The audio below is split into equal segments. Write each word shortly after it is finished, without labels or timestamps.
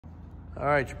All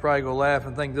right, you're probably gonna laugh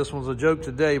and think this one's a joke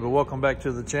today, but welcome back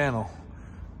to the channel.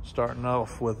 Starting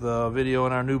off with a video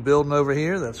in our new building over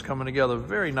here that's coming together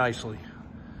very nicely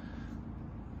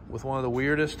with one of the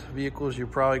weirdest vehicles you're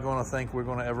probably gonna think we're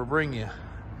gonna ever bring you.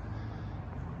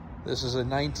 This is a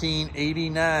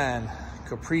 1989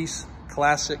 Caprice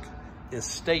Classic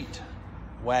Estate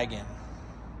Wagon.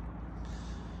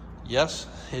 Yes,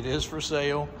 it is for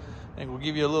sale, and we'll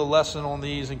give you a little lesson on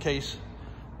these in case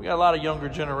we got a lot of younger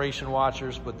generation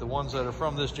watchers, but the ones that are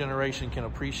from this generation can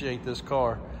appreciate this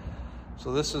car.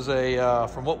 So this is a,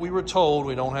 from what we were told,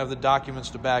 we don't have the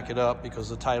documents to back it up because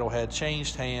the title had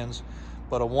changed hands,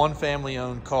 but a one family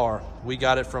owned car. We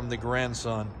got it from the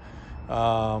grandson,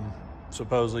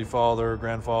 supposedly father,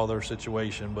 grandfather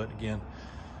situation, but again,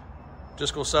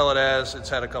 just go sell it as it's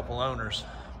had a couple owners.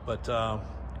 But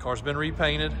car's been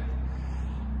repainted.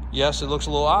 Yes, it looks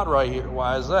a little odd right here.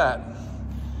 Why is that?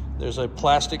 There's a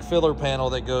plastic filler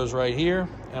panel that goes right here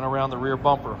and around the rear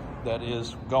bumper that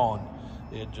is gone.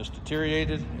 It just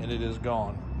deteriorated and it is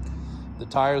gone. The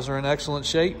tires are in excellent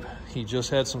shape. He just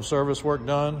had some service work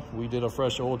done. We did a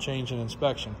fresh oil change and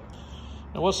inspection.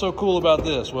 Now what's so cool about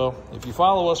this? Well, if you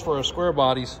follow us for our square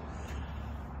bodies,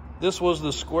 this was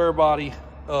the square body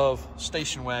of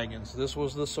station wagons. This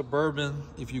was the Suburban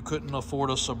if you couldn't afford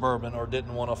a Suburban or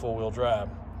didn't want a four-wheel drive.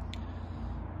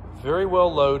 Very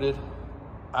well loaded.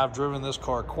 I've driven this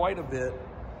car quite a bit.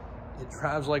 It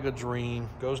drives like a dream,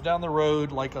 goes down the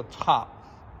road like a top.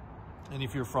 And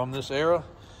if you're from this era,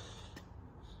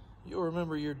 you'll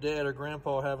remember your dad or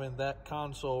grandpa having that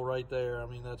console right there. I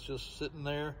mean, that's just sitting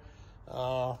there. You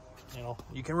know,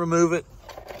 you can remove it,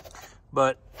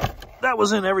 but that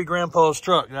was in every grandpa's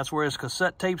truck. That's where his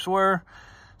cassette tapes were,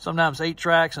 sometimes 8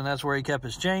 tracks, and that's where he kept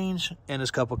his change and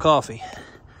his cup of coffee.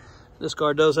 This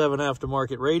car does have an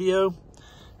aftermarket radio,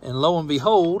 and lo and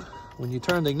behold, when you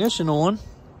turn the ignition on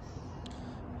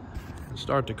and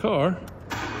start the car,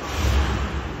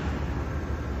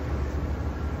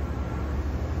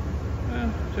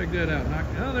 well, check that out.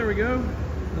 Oh, there we go.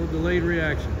 A little delayed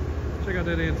reaction. Check out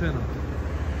that antenna.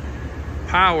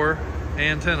 Power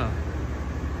antenna.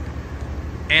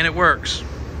 And it works.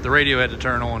 The radio had to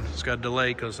turn on. It's got a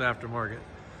delay because it's aftermarket.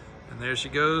 And there she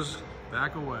goes,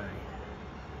 back away.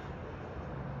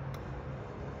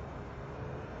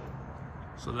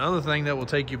 So the other thing that will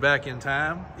take you back in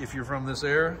time, if you're from this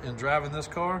era and driving this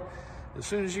car, as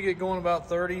soon as you get going about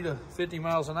 30 to 50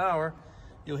 miles an hour,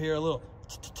 you'll hear a little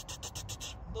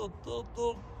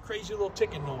crazy little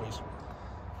ticking noise.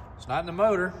 It's not in the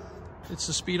motor, it's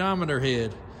the speedometer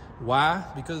head. Why?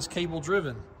 Because it's cable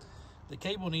driven. The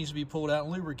cable needs to be pulled out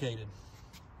and lubricated.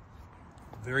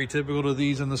 Very typical to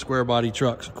these in the square body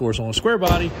trucks. Of course, on a square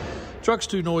body, truck's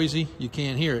too noisy, you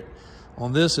can't hear it.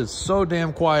 On this, it's so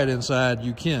damn quiet inside,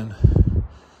 you can.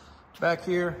 Back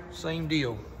here, same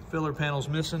deal. Filler panel's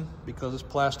missing because it's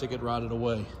plastic, it rotted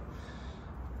away.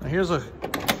 Now here's a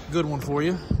good one for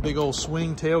you. Big old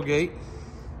swing tailgate.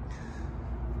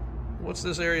 What's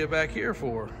this area back here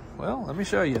for? Well, let me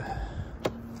show you.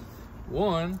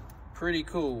 One, pretty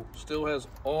cool. Still has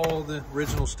all the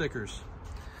original stickers.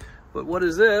 But what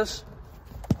is this?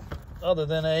 Other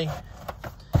than you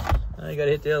gotta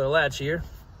hit the other latch here.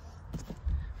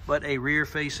 But a rear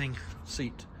facing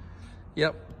seat.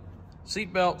 Yep,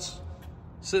 seat belts,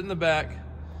 sit in the back,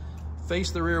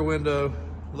 face the rear window,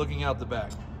 looking out the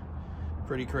back.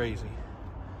 Pretty crazy.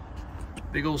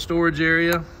 Big old storage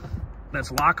area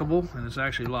that's lockable, and it's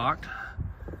actually locked.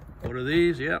 What are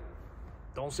these? Yep,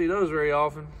 don't see those very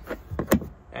often.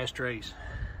 Ashtrays.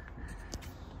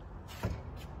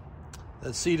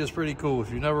 That seat is pretty cool.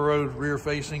 If you've never rode rear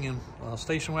facing in a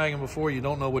station wagon before, you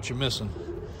don't know what you're missing.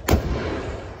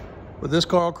 But this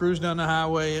car will cruise down the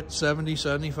highway at 70,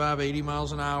 75, 80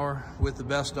 miles an hour with the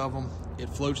best of them. It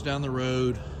floats down the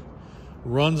road,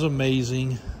 runs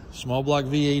amazing, small block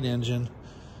V8 engine.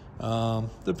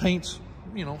 The paint's,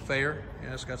 you know, fair.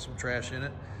 Yeah, it's got some trash in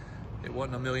it. It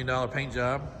wasn't $1 million paint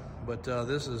job, but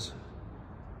this is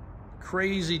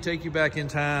crazy, take you back in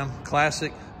time.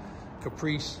 Classic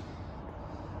Caprice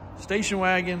station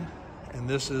wagon, and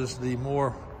this is the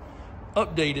more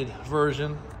updated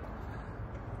version,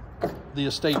 the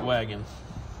estate wagon,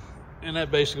 and that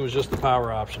basically was just the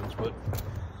power options. But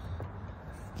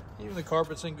even the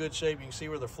carpet's in good shape. You can see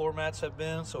where the floor mats have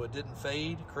been, so it didn't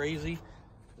fade crazy.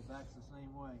 The back's the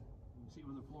same way. You can see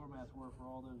where the floor mats were for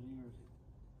all those years.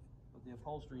 But the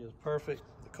upholstery is perfect.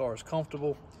 The car is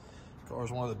comfortable. The car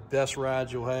is one of the best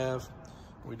rides you'll have.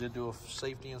 We did do a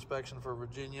safety inspection for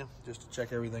Virginia just to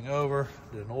check everything over.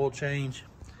 Did an oil change.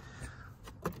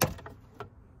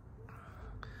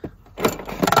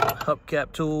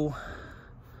 Hubcap tool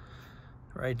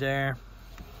right there.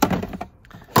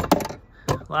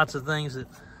 lots of things that,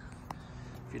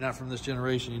 if you're not from this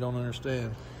generation, you don't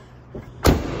understand.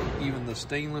 Even the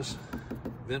stainless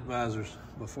vent visors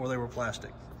before they were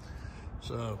plastic.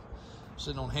 So,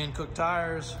 sitting on hand-cooked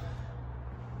tires,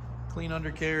 clean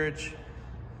undercarriage.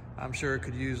 I'm sure it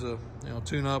could use a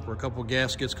tune-up or a couple of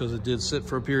gaskets because it did sit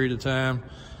for a period of time.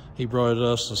 He brought it to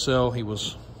us to sell. He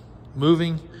was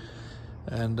moving,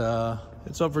 and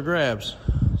it's up for grabs.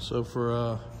 So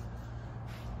for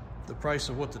the price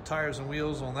of what the tires and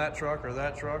wheels on that truck or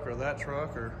that truck or that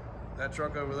truck or that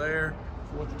truck over there,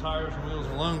 for what the tires and wheels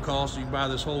alone cost, you can buy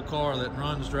this whole car that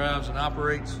runs, drives, and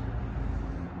operates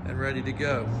and ready to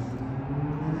go.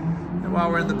 And while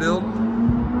we're in the building,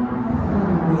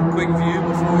 a little quick view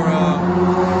before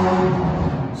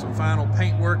some final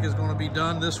paint work is going to be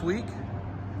done this week.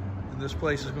 And this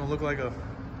place is going to look like a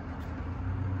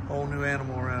whole new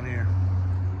animal around here.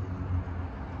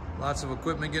 Lots of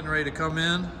equipment getting ready to come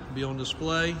in, be on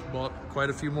display. Bought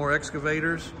quite a few more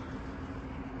excavators.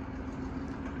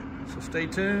 So stay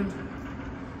tuned.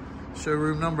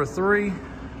 Showroom number 3,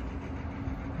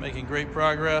 making great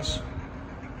progress.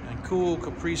 And cool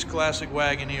Caprice Classic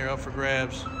wagon here up for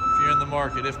grabs if you're in the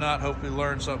market. If not, hopefully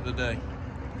learn something today.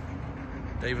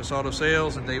 Davis Auto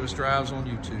Sales and Davis Drives on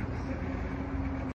YouTube.